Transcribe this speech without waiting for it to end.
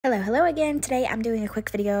Hello again. Today I'm doing a quick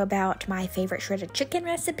video about my favorite shredded chicken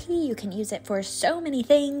recipe. You can use it for so many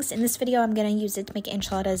things. In this video I'm going to use it to make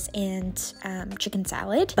enchiladas and chicken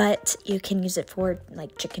salad, but you can use it for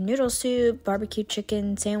like chicken noodle soup, barbecue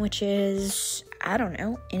chicken sandwiches, I don't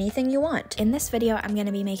know, anything you want. In this video, I'm going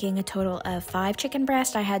to be making a total of 5 chicken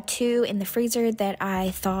breasts. I had 2 in the freezer that I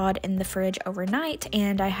thawed in the fridge overnight,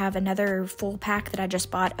 and I have another full pack that I just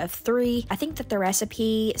bought of 3. I think that the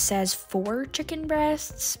recipe says 4 chicken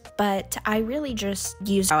breasts, but I really just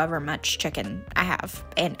use however much chicken I have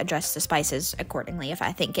and adjust the spices accordingly if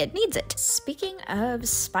I think it needs it. Speaking of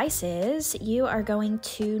spices, you are going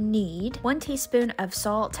to need 1 teaspoon of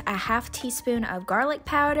salt, a 1/2 teaspoon of garlic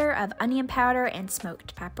powder, of onion powder, and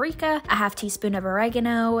smoked paprika, a 1/2 teaspoon of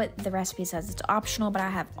oregano. The recipe says it's optional, but I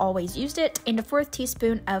have always used it, and a 1/4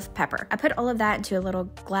 teaspoon of pepper. I put all of that into a little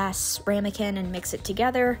glass ramekin and mix it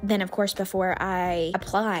together. Then, of course, before I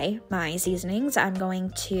apply my seasonings, I'm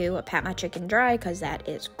going to pat my chicken dry because that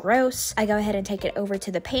is gross. I go ahead and take it over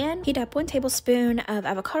to the pan, heat up 1 tablespoon of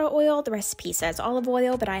avocado oil. The recipe says olive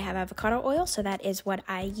oil, but I have avocado oil, so that is what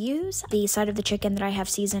I use. The side of the chicken that I have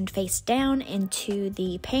seasoned face down into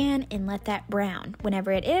the pan and let that brown.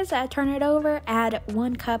 Whenever it is, I turn it over, add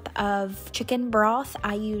 1 cup of chicken broth.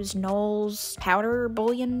 I use Knoll's powder,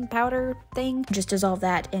 bouillon powder thing. Just dissolve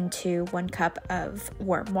that into 1 cup of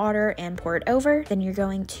warm water and pour it over. Then you're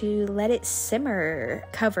going to let it simmer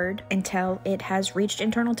covered until it has reached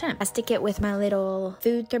internal temp. I stick it with my little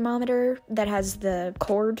food thermometer that has the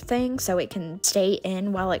cord thing so it can stay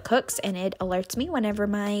in while it cooks, and it alerts me whenever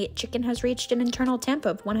my chicken has reached an internal temp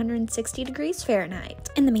of 160 degrees Fahrenheit.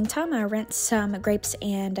 In the meantime, I rinse some grapes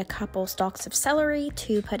and a couple stalks of celery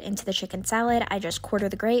to put into the chicken salad. I just quarter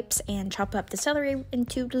the grapes and chop up the celery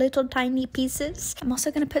into little tiny pieces. I'm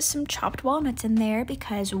also going to put some chopped walnuts in there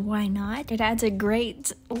because why not? It adds a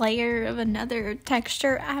great layer of another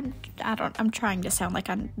texture. I'm trying to sound like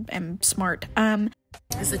I'm smart.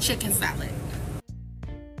 It's a chicken salad.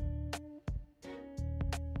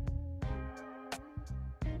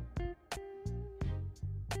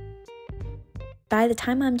 By the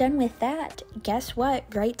time I'm done with that, guess what?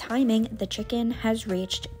 Great timing, the chicken has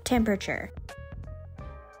reached temperature.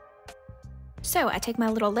 So I take my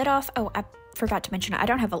little lid off. Oh, I forgot to mention I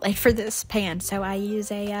don't have a lid for this pan, so I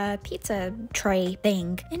use a pizza tray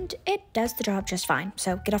thing, and it does the job just fine,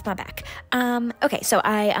 so get off my back. Okay, so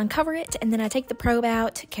I uncover it, and then I take the probe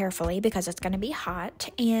out carefully because it's going to be hot,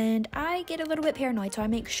 and I get a little bit paranoid, so I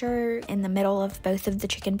make sure in the middle of both of the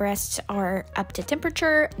chicken breasts are up to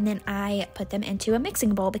temperature, and then I put them into a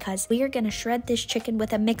mixing bowl because we are going to shred this chicken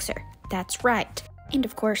with a mixer. That's right. And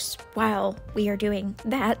of course, while we are doing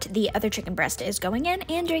that, the other chicken breast is going in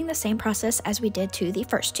and doing the same process as we did to the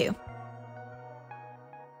first 2.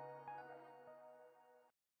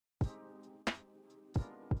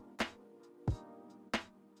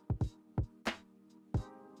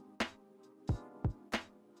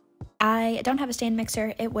 I don't have a stand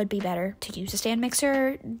mixer. It would be better to use a stand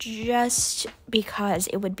mixer just because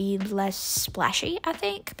it would be less splashy, I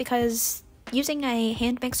think, because using a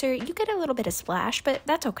hand mixer, you get a little bit of splash, but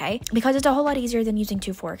that's okay because it's a whole lot easier than using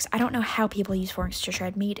 2 forks. I don't know how people use forks to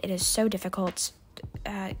shred meat. It is so difficult.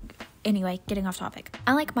 Anyway, getting off topic.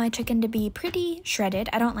 I like my chicken to be pretty shredded.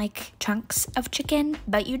 I don't like chunks of chicken,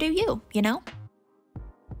 but you do you know?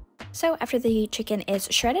 So after the chicken is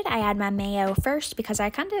shredded, I add my mayo first because I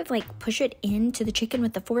kind of like push it into the chicken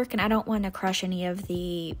with the fork, and I don't want to crush any of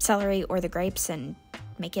the celery or the grapes and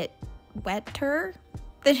make it wetter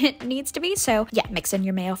than it needs to be. So yeah, mix in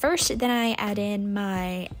your mayo first. Then I add in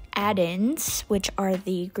my add-ins, which are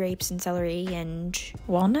the grapes and celery and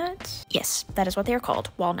walnuts. Yes, that is what they are called,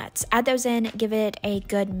 walnuts. Add those in, give it a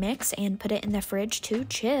good mix, and put it in the fridge to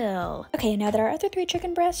chill. Okay, now that our other 3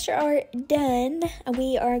 chicken breasts are done,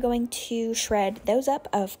 we are going to shred those up,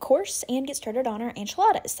 of course, and get started on our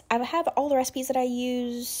enchiladas. I have all the recipes that I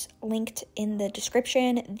use linked in the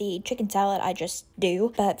description. The chicken salad I just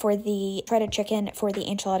do, but for the shredded chicken, for the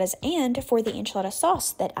enchiladas, and for the enchilada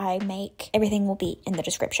sauce that I make, everything will be in the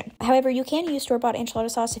description. However, you can use store-bought enchilada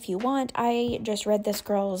sauce if you want. I just read this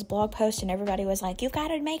girl's blog post and everybody was like, you've got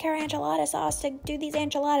to make her enchilada sauce to do these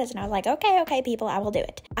enchiladas. And I was like, okay, people, I will do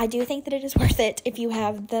it. I do think that it is worth it if you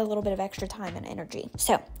have the little bit of extra time and energy.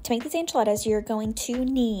 So to make these enchiladas, you're going to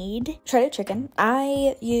need shredded chicken.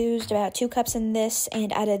 I used about 2 cups in this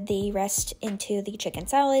and added the rest into the chicken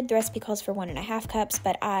salad. The recipe calls for 1.5 cups,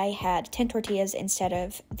 but I had 10 tortillas instead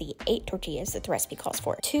of the 8 tortillas that the recipe calls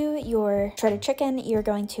for. To your shredded chicken, you're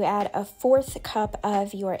going to add a 1/4 cup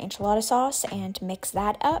of your enchilada sauce and mix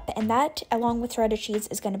that up, and that along with shredded cheese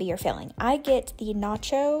is going to be your filling. I get the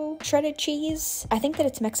nacho shredded cheese. I think that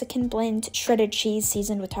it's Mexican blend shredded cheese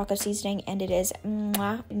seasoned with taco seasoning, and it is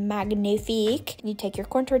magnifique. You take your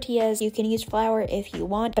corn tortillas. You can use flour if you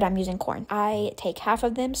want, but I'm using corn. I take half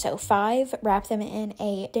of them, so 5, wrap them in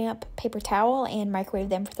a damp paper towel and microwave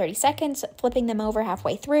them for 30 seconds, flipping them over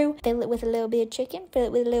halfway through. Fill it with a little bit of chicken, fill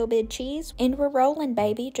it with a little bit of cheese, and we're rolling,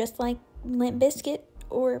 baby, just like Limp Biscuit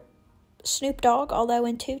or Snoop Dogg, although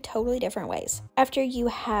in 2 totally different ways. After you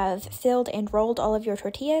have filled and rolled all of your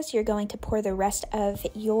tortillas, you're going to pour the rest of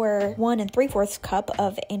your 1 3/4 cup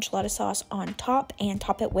of enchilada sauce on top and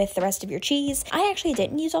top it with the rest of your cheese. I actually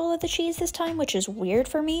didn't use all of the cheese this time, which is weird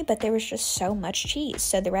for me, but there was just so much cheese,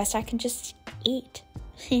 so the rest I can just eat.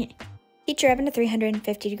 Heat your oven to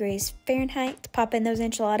 350 degrees Fahrenheit. Pop in those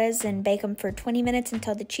enchiladas and bake them for 20 minutes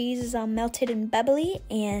until the cheese is all melted and bubbly.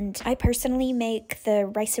 And I personally make the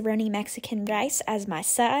rice-a-roni Mexican rice as my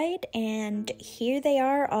side. And here they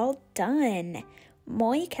are all done.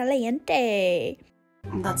 Muy caliente.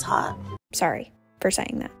 That's hot. Sorry for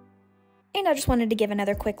saying that. And I just wanted to give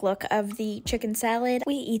another quick look of the chicken salad.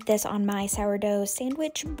 We eat this on my sourdough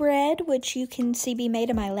sandwich bread, which you can see be made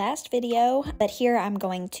in my last video. But here I'm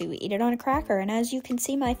going to eat it on a cracker. And as you can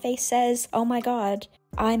see, my face says, oh my God,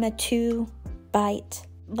 I'm a 2-bite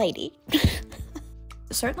lady.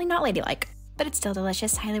 Certainly not ladylike, but it's still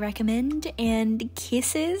delicious. Highly recommend. And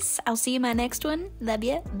kisses. I'll see you in my next one. Love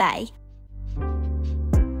ya. Bye.